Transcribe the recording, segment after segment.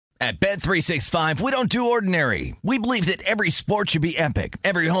At Bet365, we don't do ordinary. We believe that every sport should be epic.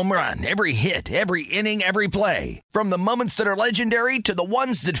 Every home run, every hit, every inning, every play. From the moments that are legendary to the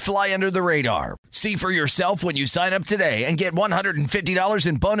ones that fly under the radar. See for yourself when you sign up today and get $150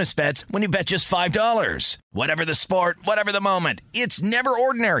 in bonus bets when you bet just $5. Whatever the sport, whatever the moment, it's never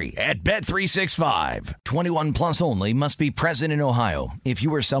ordinary at Bet365. 21 plus only. Must be present in Ohio. If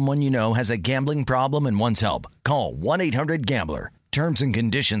you or someone you know has a gambling problem and wants help, call 1-800-GAMBLER. Terms and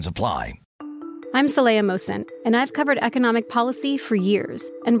conditions apply. I'm Saleha Mohsin, and I've covered economic policy for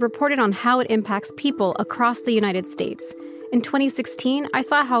years and reported on how it impacts people across the United States. In 2016, I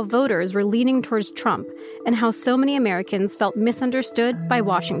saw how voters were leaning towards Trump and how so many Americans felt misunderstood by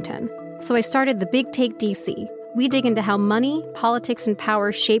Washington. So I started The Big Take DC. We dig into how money, politics, and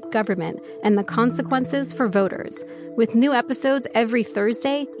power shape government and the consequences for voters. With new episodes every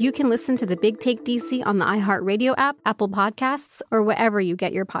Thursday, you can listen to The Big Take DC on the iHeartRadio app, Apple Podcasts, or wherever you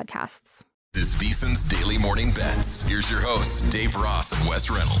get your podcasts. This is VSiN's Daily Morning Bets. Here's your hosts, Dave Ross and Wes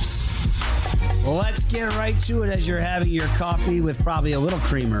Reynolds. Well, let's get right to it as you're having your coffee with probably a little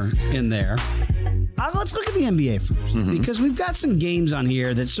creamer in there. Let's look at the NBA first, because we've got some games on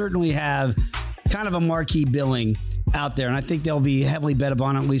here that certainly have kind of a marquee billing out there, and I think they'll be heavily bet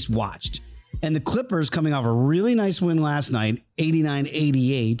upon, at least watched. And the Clippers coming off a really nice win last night,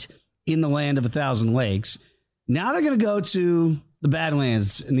 89-88 in the land of 1,000 lakes. Now they're going to go to the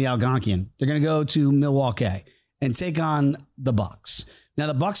Badlands in the Algonquian. They're going to go to Milwaukee and take on the Bucks. Now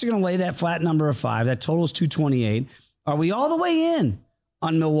the Bucks are going to lay that flat number of 5. That total is 228. Are we all the way in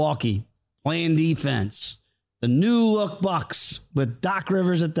on Milwaukee playing defense? The new look Bucks with Doc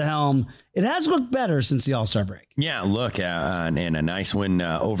Rivers at the helm. It has looked better since the All-Star break. Yeah, look, and a nice win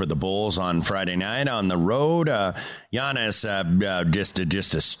over the Bulls on Friday night on the road. Giannis,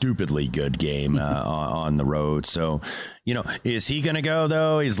 just a stupidly good game on the road. So, is he going to go,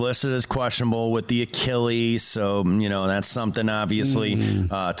 though? He's listed as questionable with the Achilles. So, that's something, obviously,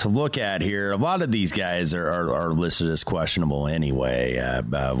 to look at here. A lot of these guys are listed as questionable anyway.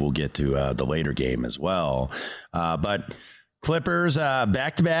 We'll get to the later game as well. But Clippers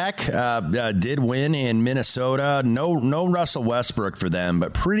back-to-back did win in Minnesota. No Russell Westbrook for them,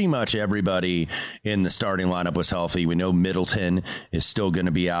 but pretty much everybody in the starting lineup was healthy. We know Middleton is still going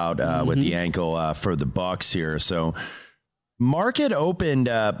to be out with the ankle for the Bucks here. So market opened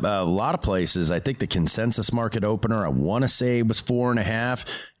a lot of places. I think the consensus market opener, I want to say, was 4.5.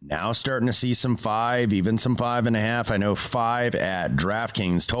 Now starting to see some 5, even some 5.5. I know 5 at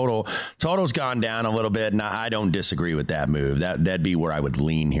DraftKings. Total's gone down a little bit, and I don't disagree with that move. That'd be where I would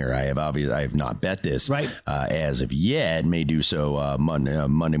lean here. I have not bet this as of yet. May do so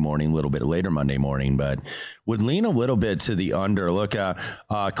Monday morning, a little bit later Monday morning, but would lean a little bit to the under. Look,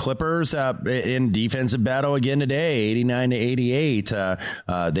 Clippers in defensive battle again today,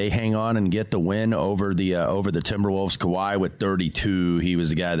 89-88. They hang on and get the win over the Timberwolves. Kawhi with 32. He was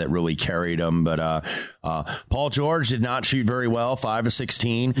the guy that really carried them, but Paul George did not shoot very well, 5 of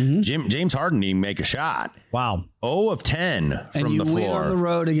 16. James Harden didn't make a shot. Wow. 0 of 10 from the floor. And you win on the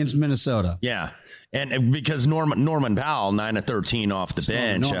road against Minnesota. Yeah. And because Norman Powell, 9 of 13 off the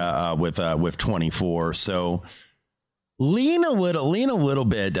bench with 24. So lean a little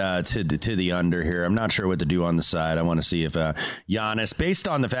bit to the under here. I'm not sure what to do on the side. I want to see if Giannis, based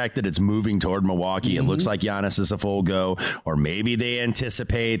on the fact that it's moving toward Milwaukee, it looks like Giannis is a full go, or maybe they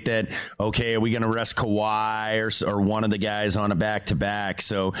anticipate that, okay, are we going to rest Kawhi or one of the guys on a back-to-back?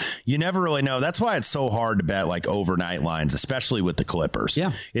 So you never really know. That's why it's so hard to bet like overnight lines, especially with the Clippers.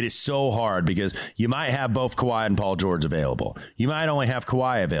 Yeah, it is so hard because you might have both Kawhi and Paul George available. You might only have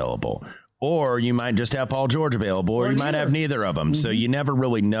Kawhi available. Or you might just have Paul George available, or you might have neither of them. So you never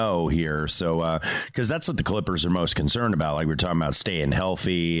really know here. So because that's what the Clippers are most concerned about. Like we're talking about staying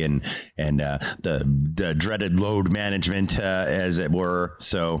healthy and the dreaded load management, as it were.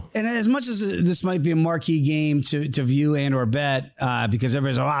 So, and as much as this might be a marquee game to view and or bet, because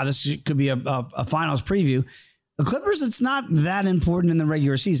everybody's like, wow, this could be a finals preview. The Clippers, it's not that important in the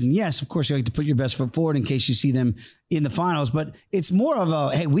regular season. Yes, of course, you like to put your best foot forward in case you see them in the finals, but it's more of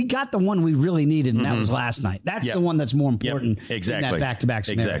a, hey, we got the one we really needed, and that was last night. That's the one that's more important in that back-to-back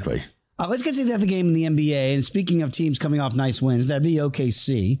scenario. Exactly. Let's get to the other game in the NBA. And speaking of teams coming off nice wins, that'd be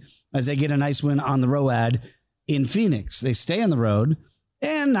OKC as they get a nice win on the road in Phoenix. They stay on the road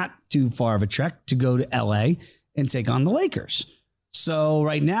and not too far of a trek to go to L.A. and take on the Lakers. So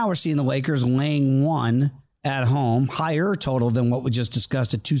right now we're seeing the Lakers laying 1 at home, higher total than what we just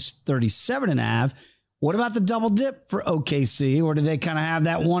discussed at 237.5. What about the double dip for OKC? Or do they kind of have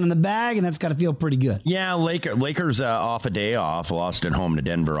that one in the bag, and that's got to feel pretty good? Yeah, Lakers off a day off, lost at home to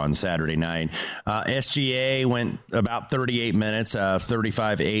Denver on Saturday night. SGA went about 38 minutes,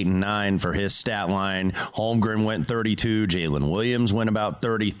 35, 8, and 9 for his stat line. Holmgren went 32. Jalen Williams went about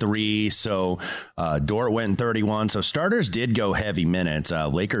 33. So Dort went 31. So starters did go heavy minutes.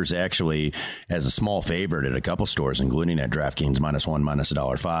 Lakers actually as a small favorite at a couple stores, including at DraftKings -1,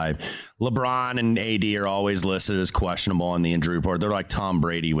 -$1.05. LeBron and AD are always listed as questionable on the injury report. They're like Tom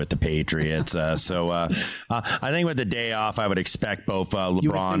Brady with the Patriots. I think with the day off, I would expect both.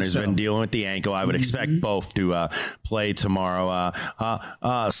 LeBron has been dealing with the ankle. I would expect both to play tomorrow.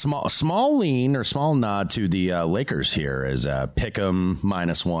 Small lean or small nod to the Lakers here as pick'em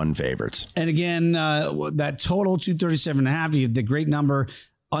 -1 favorites. And again, that total 237.5. You have the great number.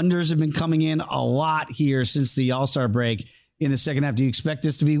 Unders have been coming in a lot here since the All-Star break. In the second half, do you expect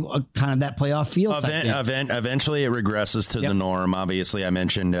this to be kind of that playoff feel? Eventually, it regresses to the norm. Obviously, I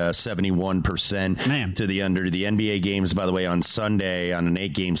mentioned 71% to the under. The NBA games, by the way, on Sunday on an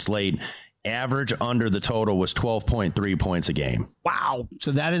 8-game slate, average under the total was 12.3 points a game. Wow.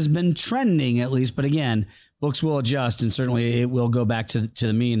 So that has been trending at least. But again, books will adjust, and certainly it will go back to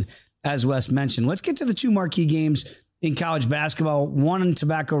the mean, as Wes mentioned. Let's get to the two marquee games in college basketball. One in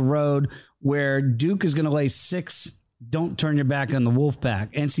Tobacco Road, where Duke is going to lay 6. Don't turn your back on the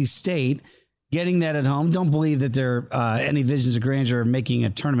Wolfpack. NC State getting that at home. Don't believe that they're any visions of grandeur of making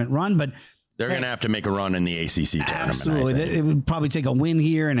a tournament run, but they're going to have to make a run in the ACC tournament. Absolutely. It would probably take a win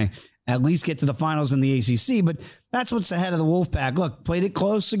here and at least get to the finals in the ACC, but that's what's ahead of the Wolfpack. Look, played it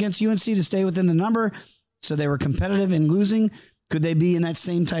close against UNC to stay within the number, so they were competitive in losing. Could they be in that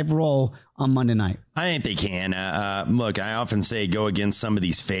same type of role on Monday night? I think they can. Look, I often say go against some of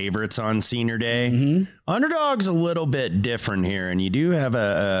these favorites on Senior Day. Underdog's a little bit different here, and you do have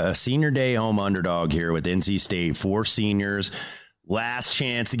a Senior Day home underdog here with NC State, 4 seniors. Last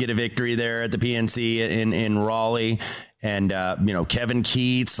chance to get a victory there at the PNC in Raleigh. And, Kevin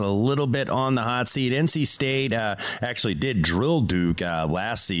Keats a little bit on the hot seat. NC State actually did drill Duke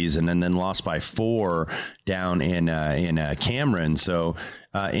last season and then lost by 4 down in Cameron. So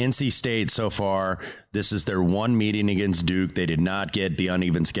NC State so far, this is their one meeting against Duke. They did not get the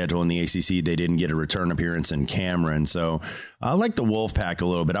uneven schedule in the ACC. They didn't get a return appearance in Cameron. So I like the Wolfpack a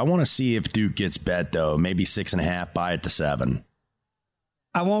little bit. I want to see if Duke gets bet, though. Maybe 6.5, buy it to 7.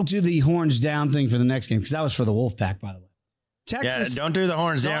 I won't do the horns down thing for the next game because that was for the Wolfpack, by the way. Texas, don't do the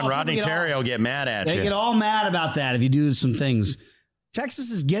horns down. Rodney Terry will get mad at you. They get all mad about that if you do some things.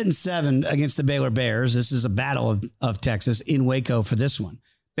 Texas is getting 7 against the Baylor Bears. This is a battle of Texas in Waco for this one.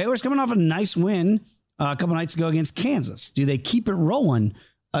 Baylor's coming off a nice win a couple nights ago against Kansas. Do they keep it rolling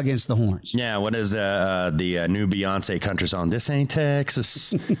against the Horns? Yeah, what is the new Beyonce country song? This ain't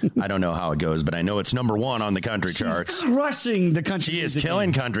Texas. I don't know how it goes, but I know it's number 1 on the country charts. She's crushing the country music. She is music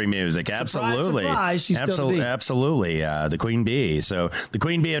killing country music. Absolutely. Surprise, she's absolutely. The Queen Bee. So the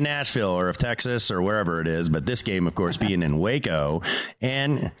Queen Bee of Nashville or of Texas or wherever it is. But this game, of course, being in Waco.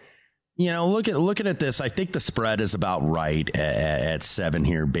 And looking at this, I think the spread is about right at 7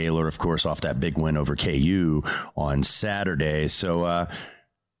 here. Baylor, of course, off that big win over KU on Saturday. So,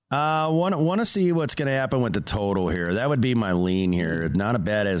 want to see what's going to happen with the total here. That would be my lean here. Not a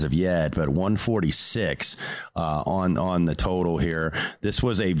bet as of yet, but 146 on the total here. This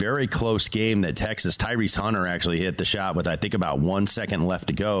was a very close game that Texas, Tyrese Hunter actually hit the shot with, I think, about 1 second left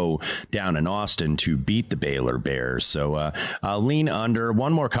to go down in Austin to beat the Baylor Bears. So lean under.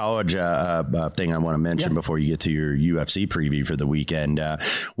 One more college thing I want to mention before you get to your UFC preview for the weekend.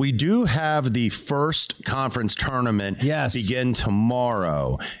 We do have the first conference tournament begin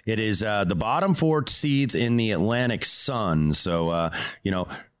tomorrow. It is the bottom 4 seeds in the Atlantic Sun. So,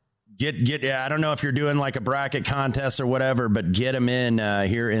 get. I don't know if you're doing like a bracket contest or whatever, but get them in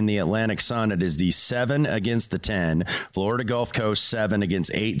here in the Atlantic Sun. It is the 7 against the 10. Florida Gulf Coast 7 against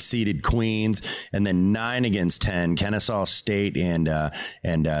 8 seeded Queens, and then 9 against 10. Kennesaw State and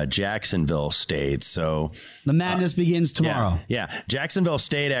Jacksonville State. So the madness begins tomorrow. Yeah, Jacksonville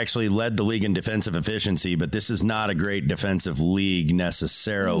State actually led the league in defensive efficiency, but this is not a great defensive league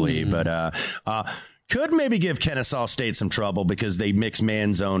necessarily. But could maybe give Kennesaw State some trouble because they mix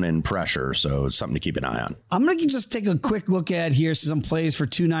man zone and pressure. So it's something to keep an eye on. I'm going to just take a quick look at here some plays for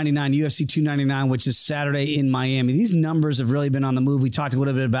 299, UFC 299, which is Saturday in Miami. These numbers have really been on the move. We talked a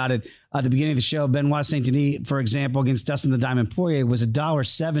little bit about it at the beginning of the show. Benoit Saint-Denis, for example, against Dustin the Diamond Poirier was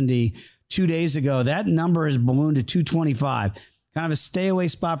 $1.70 2 days ago. That number has ballooned to 225. Kind of a stay away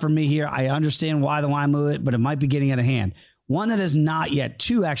spot for me here. I understand why the line moved, but it might be getting out of hand. One that is not yet,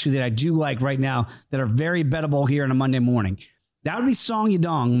 2 actually that I do like right now that are very bettable here on a Monday morning. That would be Song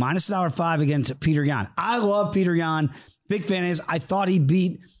Yadong, minus $1.05 against Peter Yan. I love Peter Yan. Big fan of his. I thought he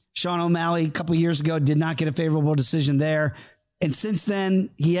beat Sean O'Malley a couple years ago. Did not get a favorable decision there. And since then,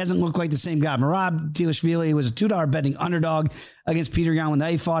 he hasn't looked like the same guy. Merab Dvalishvili was a $2 betting underdog against Peter Yan when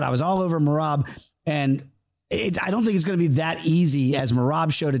they fought. I was all over Merab. And I don't think it's going to be that easy as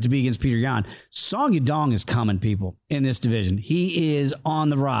Merab showed it to be against Peter Yan. Song Yadong is coming, people, in this division. He is on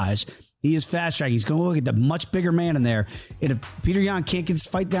the rise. He is fast track. He's going to look at the much bigger man in there. And if Peter Yan can't get this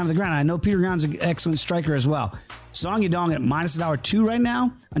fight down to the ground, I know Peter Yan's an excellent striker as well. Song Yadong at minus $1.02 right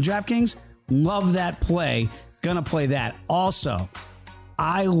now on DraftKings. Love that play. Gonna play that. Also,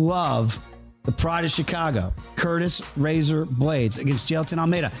 I love the Pride of Chicago, Curtis Razor Blades against Jailton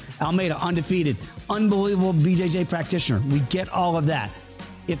Almeida. Almeida, undefeated, unbelievable BJJ practitioner. We get all of that.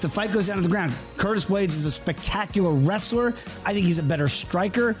 If the fight goes down to the ground, Curtis Blades is a spectacular wrestler. I think he's a better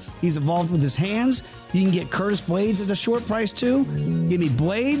striker. He's evolved with his hands. You can get Curtis Blades at a short price too. Give me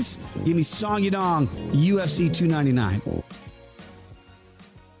Blades. Give me Song Yadong, UFC 299.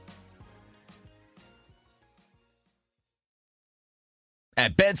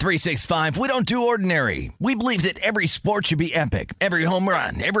 At Bet365, we don't do ordinary. We believe that every sport should be epic. Every home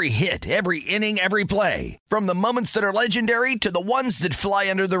run, every hit, every inning, every play. From the moments that are legendary to the ones that fly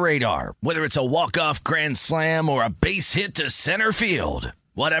under the radar. Whether it's a walk-off grand slam or a base hit to center field.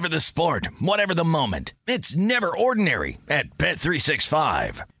 Whatever the sport, whatever the moment. It's never ordinary at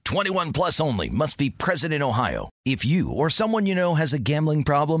Bet365. 21 plus only. Must be present in Ohio. If you or someone you know has a gambling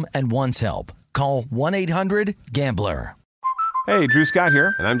problem and wants help, call 1-800-GAMBLER. Hey, Drew Scott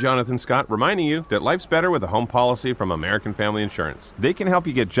here, and I'm Jonathan Scott, reminding you that life's better with a home policy from American Family Insurance. They can help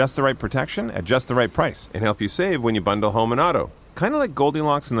you get just the right protection at just the right price and help you save when you bundle home and auto. Kind of like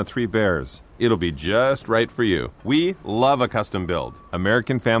Goldilocks and the Three Bears. It'll be just right for you. We love a custom build.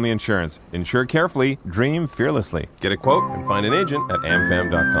 American Family Insurance. Insure carefully, dream fearlessly. Get a quote and find an agent at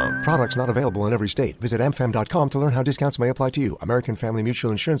amfam.com. Products not available in every state. Visit amfam.com to learn how discounts may apply to you. American Family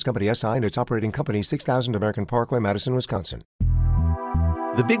Mutual Insurance Company, SI, and its operating company, 6000 American Parkway, Madison, Wisconsin.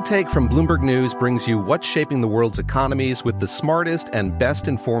 The Big Take from Bloomberg News brings you what's shaping the world's economies with the smartest and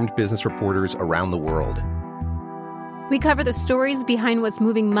best-informed business reporters around the world. We cover the stories behind what's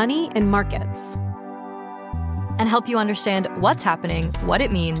moving money and markets. And help you understand what's happening, what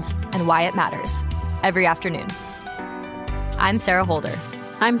it means, and why it matters. Every afternoon. I'm Sarah Holder.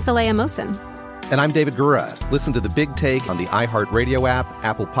 I'm Saleha Mohsin. And I'm David Gura. Listen to The Big Take on the iHeartRadio app,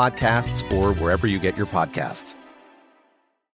 Apple Podcasts, or wherever you get your podcasts.